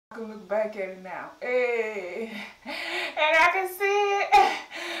I can look back at it now. Hey, and I can see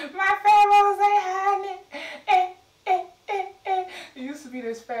it. My fat rolls ain't hiding it. It used to be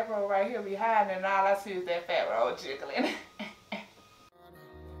this fat roll right here behind, and all I see is that fat roll jiggling.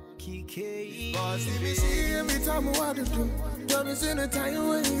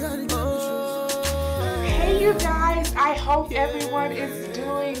 Hey you guys, I hope everyone is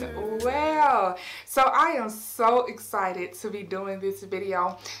doing well. So I am so excited to be doing this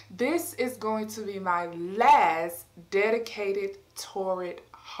video. This is going to be my last dedicated Torrid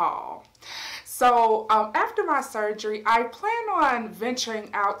haul. So after my surgery, I plan on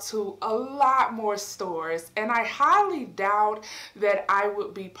venturing out to a lot more stores, and I highly doubt that I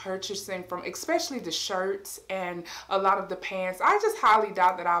would be purchasing from, especially the shirts and a lot of the pants. I just highly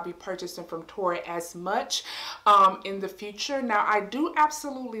doubt that I'll be purchasing from Torrid as much in the future. Now, I do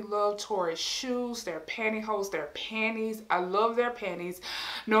absolutely love Torrid shoes, their pantyhose, their panties. I love their panties.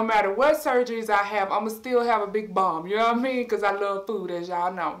 No matter what surgeries I have, I'm gonna still have a big bum, you know what I mean? Because I love food, as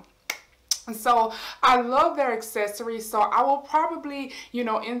y'all know. So I love their accessories. So I will probably, you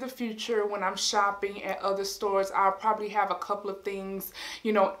know, in the future when I'm shopping at other stores, I'll probably have a couple of things,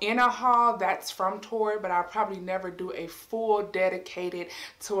 you know, in a haul that's from Torrid, but I'll probably never do a full dedicated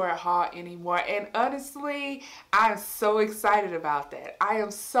Torrid haul anymore. And honestly, I'm so excited about that. I am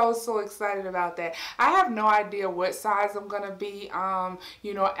so excited about that. I have no idea what size I'm gonna be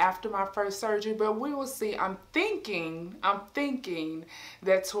you know, after my first surgery, but we will see. I'm thinking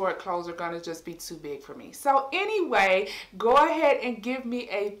that Torrid clothes are gonna just be too big for me. So anyway, go ahead and give me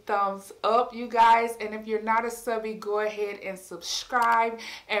a thumbs up, you guys, and if you're not a subby, go ahead and subscribe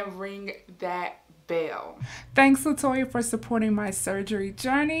and ring that bell. Thanks Latoya for supporting my surgery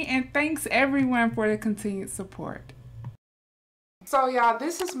journey, and thanks everyone for the continued support. So y'all,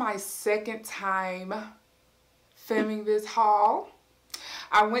 this is my second time filming this haul.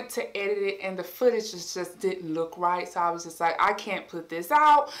 I went to edit it and the footage just didn't look right, so I was just like, I can't put this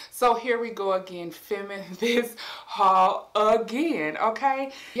out. So here we go again, filming this haul again,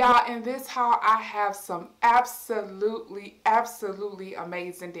 okay? Y'all, in this haul, I have some absolutely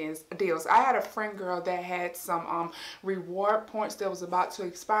amazing deals. I had a friend girl that had some reward points that was about to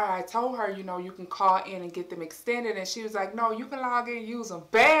expire. I told her, you know, you can call in and get them extended, and she was like, no, you can log in and use them.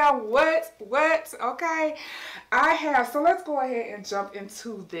 Bam, what? Okay? So let's go ahead and jump into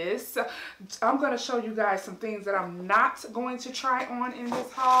this. I'm going to show you guys some things that I'm not going to try on in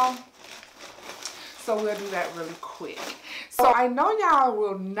this haul. So we'll do that really quick. So I know y'all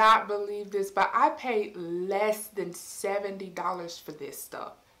will not believe this, but I paid less than $70 for this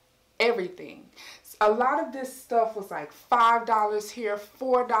stuff. Everything. A lot of this stuff was like $5 here,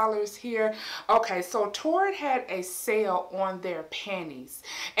 $4 here. Okay, so Torrid had a sale on their panties,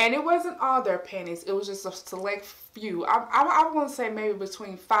 and it wasn't all their panties. It was just a select few. I want to say maybe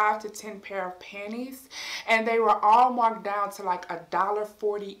between 5 to 10 pair of panties, and they were all marked down to like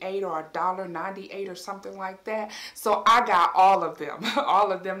 $1.48 or $1.98 or something like that. So I got all of them,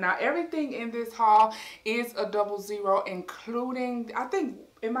 all of them. Now everything in this haul is a 00, including, I think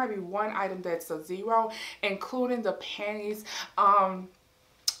it might be one item that's a 0, including the panties. Now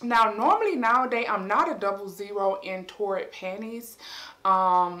normally nowadays I'm not a 00 in Torrid panties.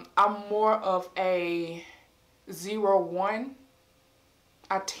 I'm more of a 01.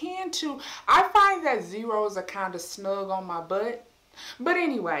 I find that 0s are kind of snug on my butt. But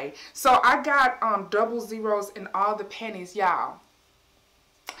anyway, so I got 00s in all the panties, y'all.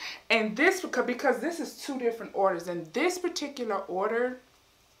 And this, because this is 2 different orders, in this particular order,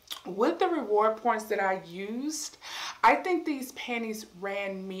 with the reward points that I used, I think these panties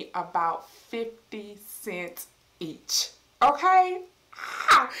ran me about 50 cents each. Okay?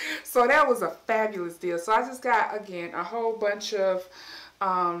 So that was a fabulous deal. So I just got, again, a whole bunch of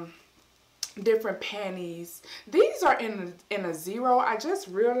different panties. These are in a 0. I just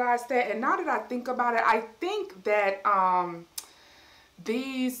realized that, and now that I think about it, I think that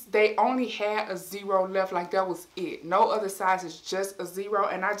they only had a 0 left, like that was it. No other sizes, just a 0,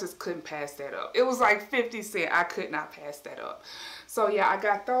 and I just couldn't pass that up. It was like 50 cents. I could not pass that up. So yeah, I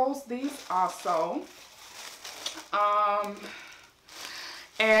got these also.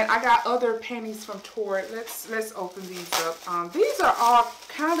 And I got other panties from Torrid. Let's open these up. These are all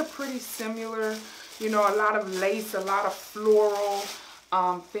kind of pretty similar. You know, a lot of lace, a lot of floral,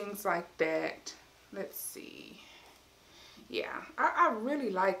 things like that. Let's see. Yeah, I really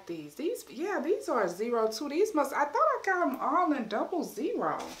like these. These are a 0 too. These I thought I got them all in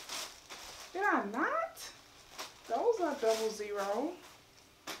 00. Did I not? Those are 00.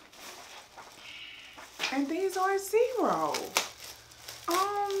 And these are 0.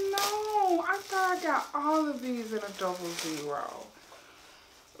 Oh no, I thought I got all of these in a 00.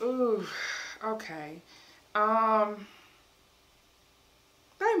 Ooh, Ooh, okay.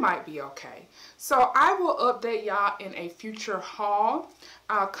 They might be okay. So I will update y'all in a future haul.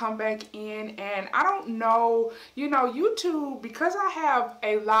 I'll come back in, and I don't know, you know, YouTube, because I have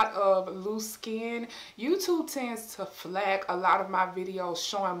a lot of loose skin, YouTube tends to flag a lot of my videos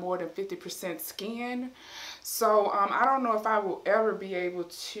showing more than 50% skin. So I don't know if I will ever be able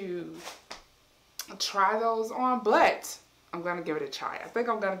to try those on, but I'm going to give it a try. I think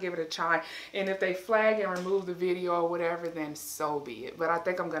I'm going to give it a try. And if they flag and remove the video or whatever, then so be it. But I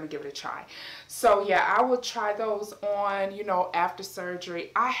think I'm going to give it a try. So yeah, I will try those on, you know, after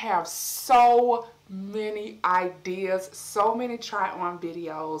surgery. I have so many ideas, so many try on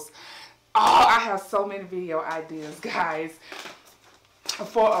videos. Oh, I have so many video ideas, guys,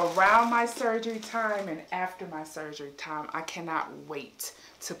 for around my surgery time and after my surgery time. I cannot wait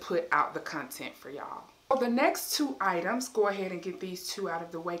to put out the content for y'all. The next two items, go ahead and get these two out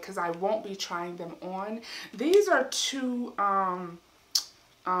of the way because I won't be trying them on. These are two crop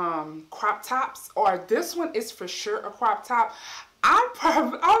tops, or this one is for sure a crop top.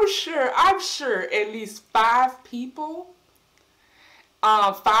 I'm sure at least 5 people,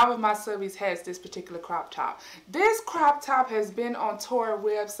 5 of my subbies has this particular crop top. This crop top has been on Torrid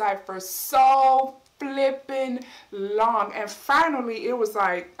website for so flipping long, and finally it was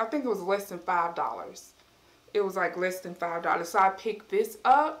like, I think it was less than $5. It was like less than $5. So I picked this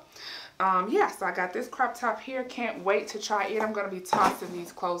up. Yeah, so I got this crop top here. Can't wait to try it. I'm going to be tossing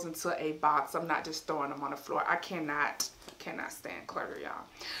these clothes into a box. I'm not just throwing them on the floor. I cannot stand clutter, y'all.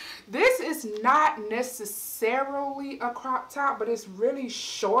 This is not necessarily a crop top, but it's really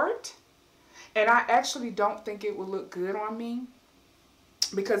short. And I actually don't think it would look good on me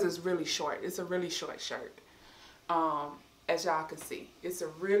because it's really short. It's a really short shirt. As y'all can see, it's a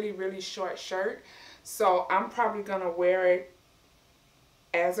really, really short shirt. So I'm probably gonna wear it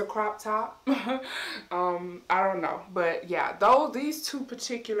as a crop top. I don't know, but yeah, these two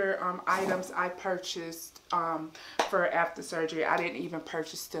particular items I purchased for after surgery. I didn't even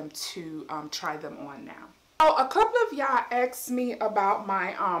purchase them to try them on now. So a couple of y'all asked me about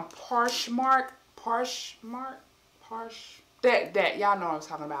my that y'all know what I'm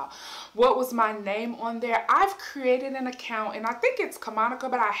talking about. What was my name on there? I've created an account, and I think it's Kimonica,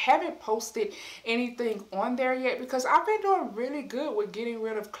 but I haven't posted anything on there yet because I've been doing really good with getting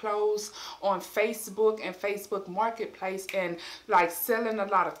rid of clothes on Facebook and Facebook Marketplace, and like selling a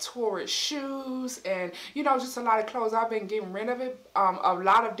lot of Torrid shoes and, you know, just a lot of clothes. I've been getting rid of it, a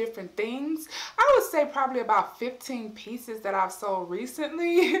lot of different things. I would say probably about 15 pieces that I've sold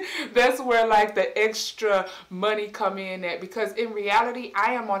recently. That's where like the extra money come in at, because in reality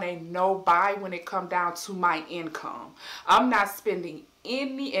I am on a no buy when it comes down to my income. I'm not spending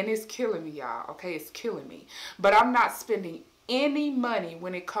any, and it's killing me, y'all, okay, it's killing me, but I'm not spending any money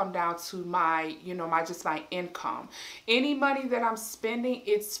when it comes down to my, you know, just my income. Any money that I'm spending,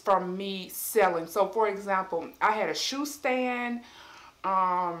 it's from me selling. So for example, I had a shoe stand,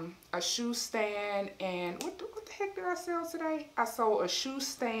 and what the heck did I sell today? I sold a shoe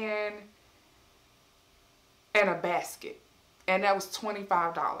stand and a basket, and that was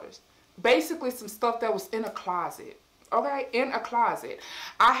 $25. Basically some stuff that was in a closet. Okay, in a closet.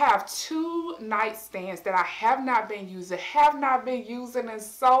 I have 2 nightstands that I have not been using in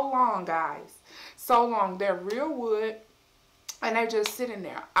so long, guys. So long. They're real wood, and they're just sitting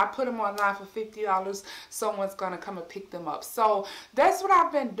there. I put them online for $50. Someone's gonna come and pick them up. So that's what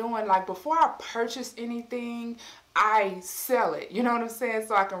I've been doing. Like before I purchase anything, I sell it, you know what I'm saying,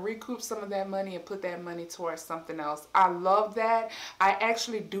 so I can recoup some of that money and put that money towards something else. I love that. I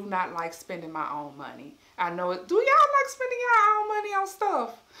actually do not like spending my own money. I know it. Do y'all like spending your own money on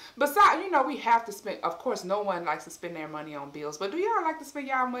stuff? Besides, you know, we have to spend, of course, no one likes to spend their money on bills, but do y'all like to spend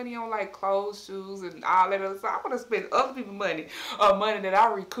y'all money on like clothes, shoes, and all that other stuff? I want to spend other people's money, money that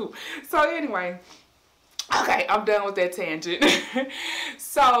I recoup. So anyway, okay, I'm done with that tangent.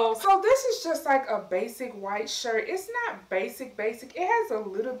 So this is just like a basic white shirt. It's not basic. It has a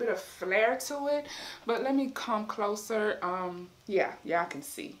little bit of flair to it, but let me come closer. Yeah, y'all can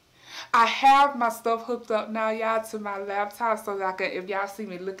see. I have my stuff hooked up now, y'all, to my laptop, so that I can, if y'all see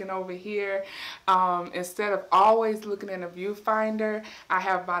me looking over here, instead of always looking in a viewfinder, I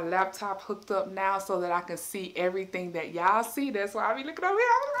have my laptop hooked up now so that I can see everything that y'all see. That's why I be looking over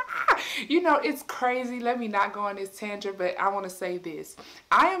here. You know, it's crazy. Let me not go on this tangent, but I want to say this.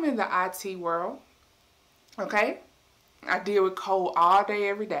 I am in the IT world, okay? I deal with code all day,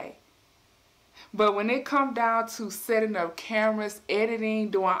 every day. But when it comes down to setting up cameras, editing,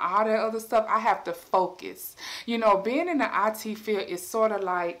 doing all that other stuff, I have to focus. You know, being in the IT field is sort of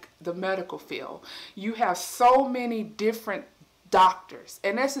like the medical field. You have so many different doctors,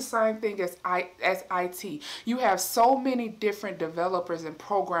 and that's the same thing as IT. You have so many different developers and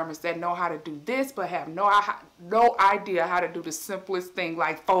programmers that know how to do this, but have no idea how to do the simplest thing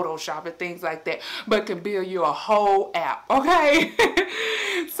like Photoshop and things like that, but can build you a whole app. Okay.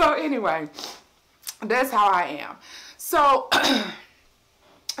 So anyway, that's how I am. So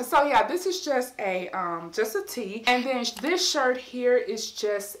so yeah, this is just a tee, and then this shirt here is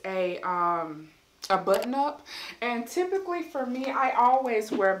just a button up. And typically for me, I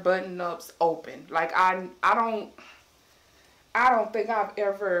always wear button ups open. Like I don't think I've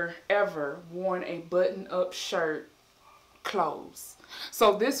ever worn a button up shirt closed.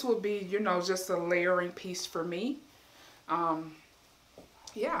 So this would be, you know, just a layering piece for me.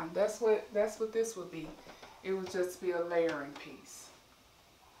 Yeah, that's what this would be. It would just be a layering piece.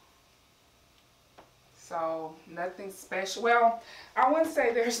 So nothing special. Well, I wouldn't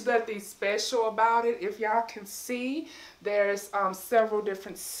say there's nothing special about it. If y'all can see, there's several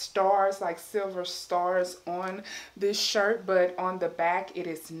different stars, like silver stars on this shirt, but on the back it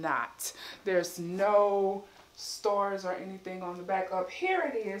is not. There's no stars or anything on the back. Up here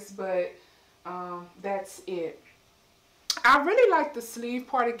it is, but that's it. I really like the sleeve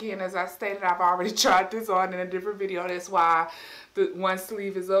part. Again, as I stated, I've already tried this on in a different video. That's why the one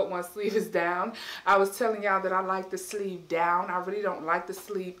sleeve is up, one sleeve is down. I was telling y'all that I like the sleeve down. I really don't like the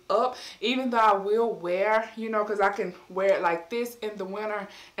sleeve up, even though I will wear, you know, because I can wear it like this in the winter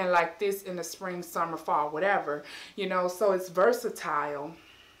and like this in the spring, summer, fall, whatever, you know, so it's versatile.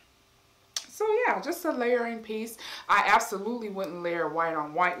 So yeah, just a layering piece. I absolutely wouldn't layer white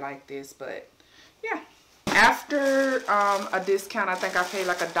on white like this, but yeah. After a discount, I think I paid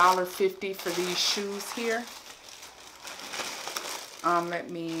like $1.50 for these shoes here.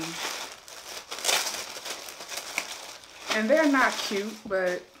 And they're not cute,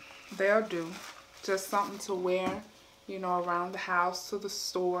 but they'll do. Just something to wear, you know, around the house, to the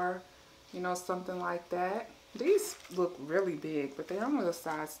store, you know, something like that. These look really big, but they're only a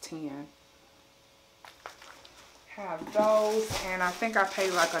size 10. Have those, and I think I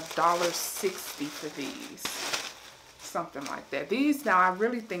paid like $1.60 for these, something like that. These, now I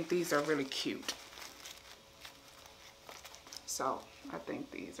really think these are really cute, so I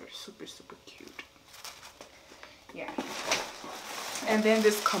think these are super cute. Yeah. And then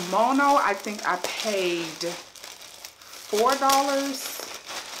this kimono, I think I paid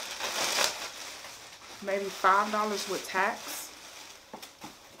 $4, maybe $5 with tax.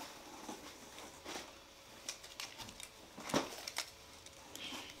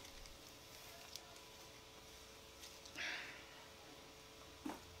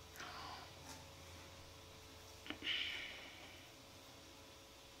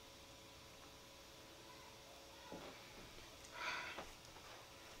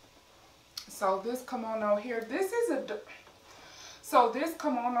 So this kimono here, this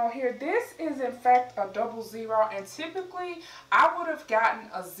is in fact a 00, and typically I would have gotten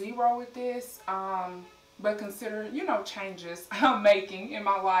a 0 with this, but considering, you know, changes I'm making in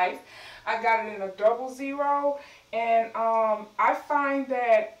my life, I got it in a 00, and I find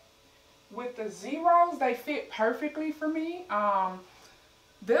that with the zeros, they fit perfectly for me.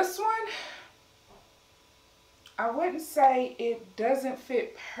 This one, I wouldn't say it doesn't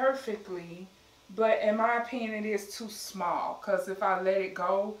fit perfectly, but in my opinion it is too small, because if I let it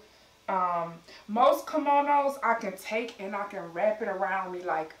go, most kimonos I can take and I can wrap it around me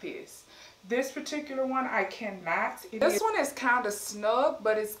like this. This particular one I cannot. This one is kind of snug,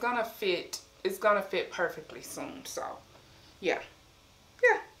 but it's gonna fit perfectly soon. So yeah,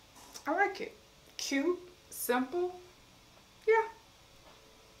 I like it. Cute, simple, yeah.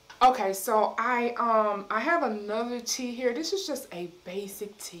 Okay, so I have another tee here. This is just a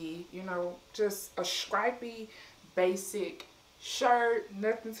basic tee, you know, just a stripy basic shirt,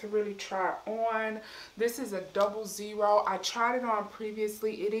 nothing to really try on. This is a 00. I tried it on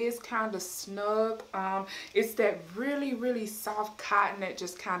previously. It is kind of snug. It's that really soft cotton that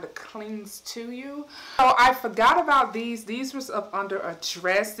just kind of clings to you. So I forgot about these. These was up under a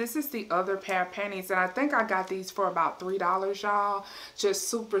dress. This is the other pair of panties, and I think I got these for about $3, y'all. Just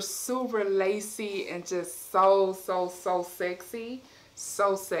super lacy and just so sexy.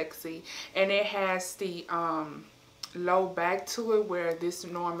 So sexy. And it has the low back to it, where this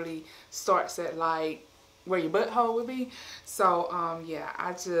normally starts at like where your butthole would be. So yeah,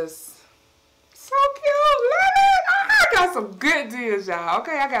 I just, so cute, love it. I got some good deals, y'all.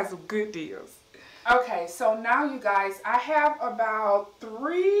 Okay, I got some good deals. Okay, so now you guys, I have about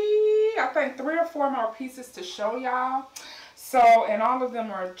I think three or four more pieces to show y'all. So, and all of them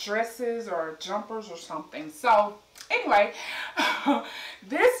are dresses or jumpers or something. So Anyway,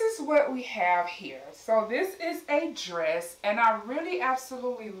 this is what we have here. So this is a dress, and I really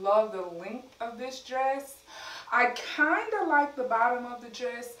absolutely love the length of this dress. I kind of like the bottom of the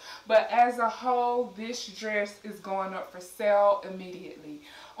dress, but as a whole, this dress is going up for sale immediately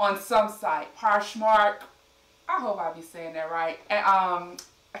on some site, Poshmark. I hope I be saying that right.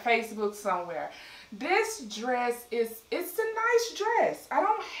 Facebook somewhere. This dress it's a nice dress. I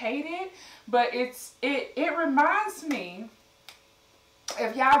don't hate it, but it reminds me,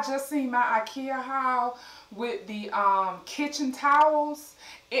 if y'all just seen my IKEA haul with the kitchen towels,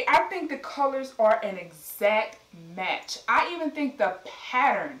 I think the colors are an exact match. I even think the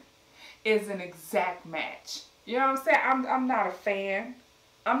pattern is an exact match. You know what I'm saying? I'm not a fan.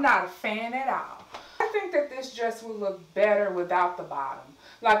 I'm not a fan at all. I think that this dress would look better without the bottom.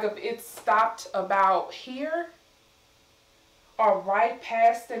 Like if it stopped about here or right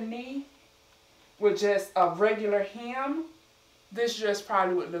past the knee with just a regular hem, this dress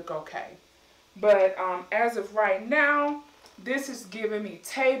probably would look okay. But as of right now, this is giving me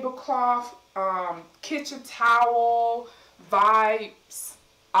tablecloth, kitchen towel vibes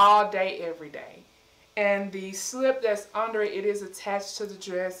all day, every day. And the slip that's under it, it is attached to the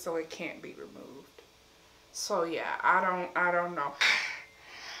dress, so it can't be removed. So yeah, I don't know.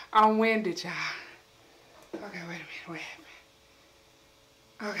 I'm winded, y'all. Okay, wait a minute,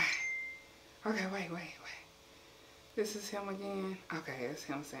 Okay, wait. This is him again. Okay, it's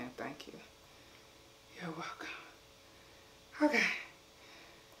him saying thank you. You're welcome. Okay.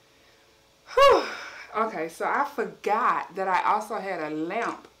 Whew. Okay, so I forgot that I also had a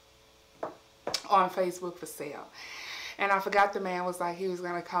lamp on Facebook for sale. And I forgot the man was like he was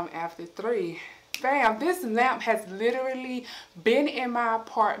going to come after 3. Fam, this lamp has literally been in my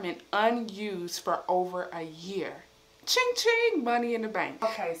apartment unused for over a year. Ching ching, money in the bank.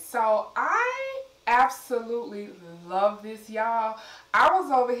 Okay, so I absolutely love this, y'all. I was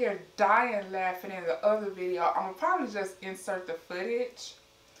over here dying laughing in the other video. I'm gonna probably just insert the footage.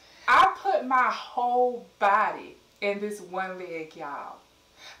 I put my whole body in this one leg, y'all.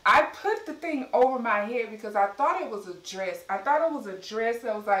 I put the thing over my head because I thought it was a dress. I thought it was a dress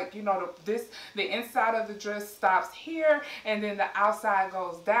that was like, you know, the inside of the dress stops here and then the outside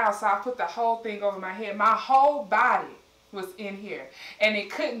goes down. So I put the whole thing over my head. My whole body was in here and it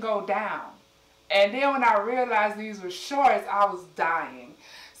couldn't go down. And then when I realized these were shorts, I was dying.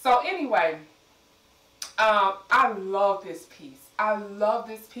 So anyway, I love this piece. I love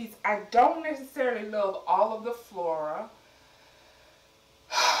this piece. I don't necessarily love all of the flora.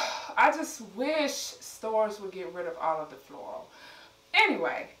 I just wish stores would get rid of all of the floral.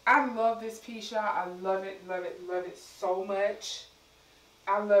 Anyway, I love this piece, y'all. I love it so much.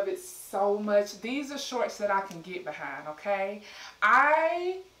 I love it so much. These are shorts that I can get behind, okay?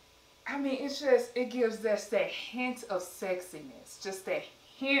 I mean, it gives us that hint of sexiness. Just that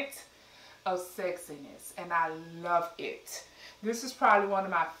hint of sexiness. And I love it. This is probably one of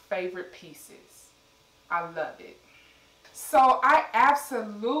my favorite pieces. I love it. So I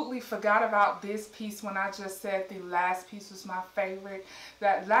absolutely forgot about this piece when I just said the last piece was my favorite.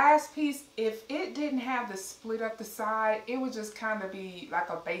 That last piece, if it didn't have the split up the side, it would just kind of be like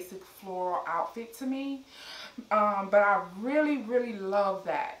a basic floral outfit to me. But I really love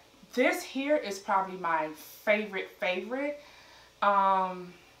that. This here is probably my favorite. Yeah.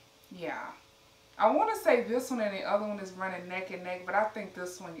 I want to say this one and the other one is running neck and neck, but I think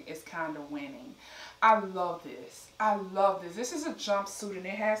this one is kind of winning. I love this. I love this. This is a jumpsuit and it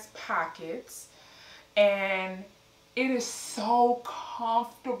has pockets and it is so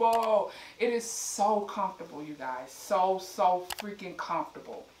comfortable. It is so comfortable, you guys. So freaking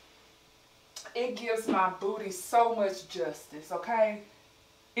comfortable. It gives my booty so much justice, okay?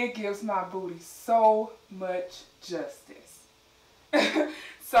 It gives my booty so much justice.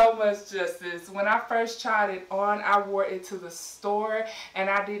 So much justice. When I first tried it on, I wore it to the store and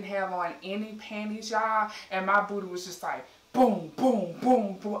I didn't have on any panties, y'all, and my booty was just like boom, boom,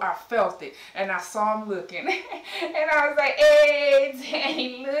 boom, boom. I felt it and I saw him looking and I was like, hey,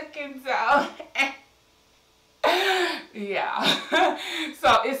 Danny, looking so. Yeah.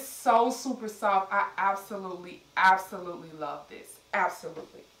 So it's so super soft. I absolutely love this.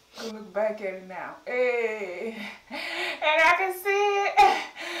 Absolutely. Look back at it now. Hey. And I can see it.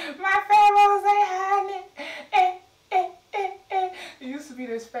 My fat rolls ain't hiding it. It used to be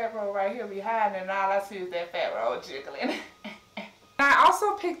this fat roll right here behind and all I see is that fat roll jiggling. I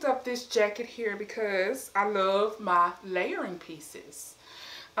also picked up this jacket here because I love my layering pieces.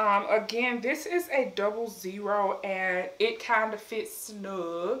 Again, this is a 00 and it kind of fits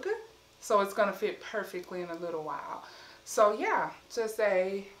snug. So it's going to fit perfectly in a little while. So yeah, just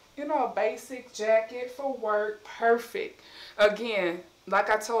a you know, a basic jacket for work. Perfect. Again, like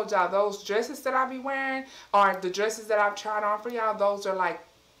I told y'all, those dresses that I be wearing are the dresses that I've tried on for y'all. Those are like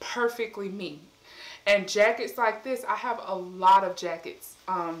perfectly me. And jackets like this, I have a lot of jackets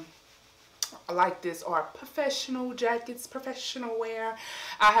like this, are professional jackets, professional wear.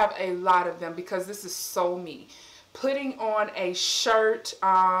 I have a lot of them because this is so me. Putting on a shirt,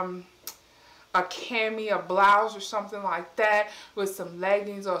 a cami, a blouse or something like that with some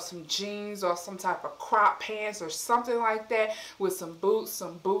leggings or some jeans or some type of crop pants or something like that with some boots,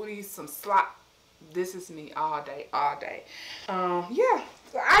 some booties, some slop. This is me all day, all day. Yeah,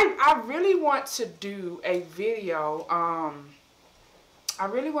 I really want to do a video. I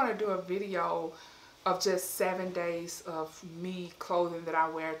really want to do a video of just 7 days of me clothing that I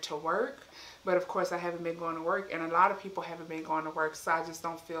wear to work. But of course I haven't been going to work, and a lot of people haven't been going to work, so I just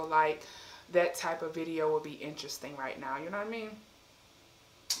don't feel like that type of video would be interesting right now. You know what I mean?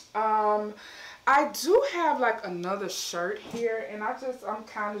 I do have like another shirt here, and I'm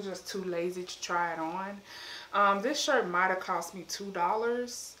kind of just too lazy to try it on. This shirt might have cost me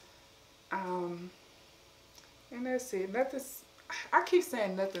 $2. And that's it. I keep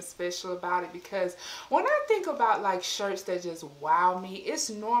saying nothing special about it because when I think about like shirts that just wow me, it's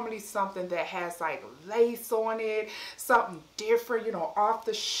normally something that has like lace on it, something different, you know, off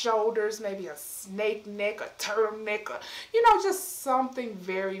the shoulders, maybe a snake neck, a turtleneck, or, you know, just something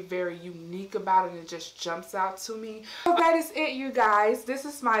very, very unique about it and it just jumps out to me. So that is it, you guys. This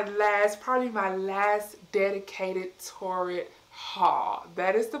is my last, probably my last dedicated Torrid haul.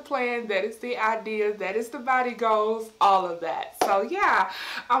 That is the plan, that is the idea, that is the body goals, all of that. So yeah,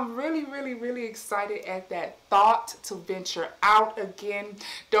 I'm really excited at that thought to venture out again.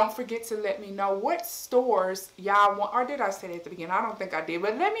 Don't forget to let me know what stores y'all want, or did I say that at the beginning? I don't think I did,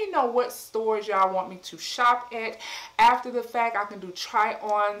 but let me know what stores y'all want me to shop at after the fact. I can do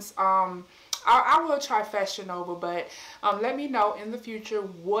try-ons. I will try Fashion Nova, but let me know in the future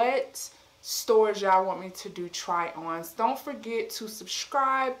what stores y'all want me to do try-ons. Don't forget to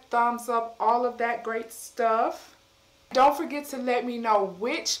subscribe, thumbs up, all of that great stuff. Don't forget to let me know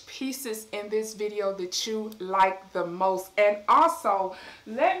which pieces in this video that you like the most, and also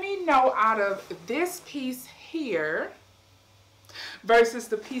let me know out of this piece here versus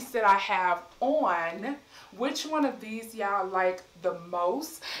the piece that I have on, which one of these y'all like the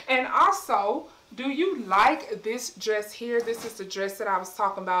most. And also, do you like this dress here? This is the dress that I was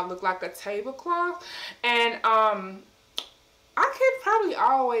talking about, look like a tablecloth. And I could probably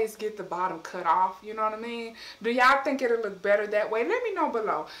always get the bottom cut off, you know what I mean? Do y'all think it'll look better that way? Let me know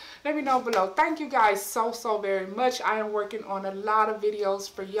below. Let me know below. Thank you guys so very much. I am working on a lot of videos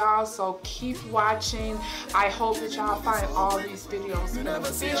for y'all, so keep watching. I hope that y'all find all these videos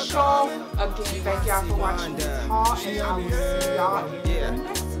beneficial. Again, thank y'all for watching this haul, and I will see y'all in the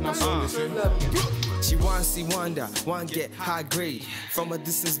next one. Love you. She wants see wonder, one get high grade. From a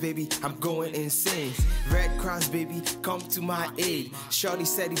distance, baby, I'm going insane. Red Cross, baby, come to my aid. Shorty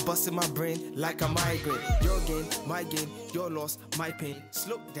said he busted my brain like a migraine. Your gain, my gain, your loss, my pain.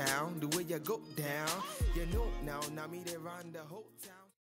 Slow down, the way you go down. You know now me they run the whole town.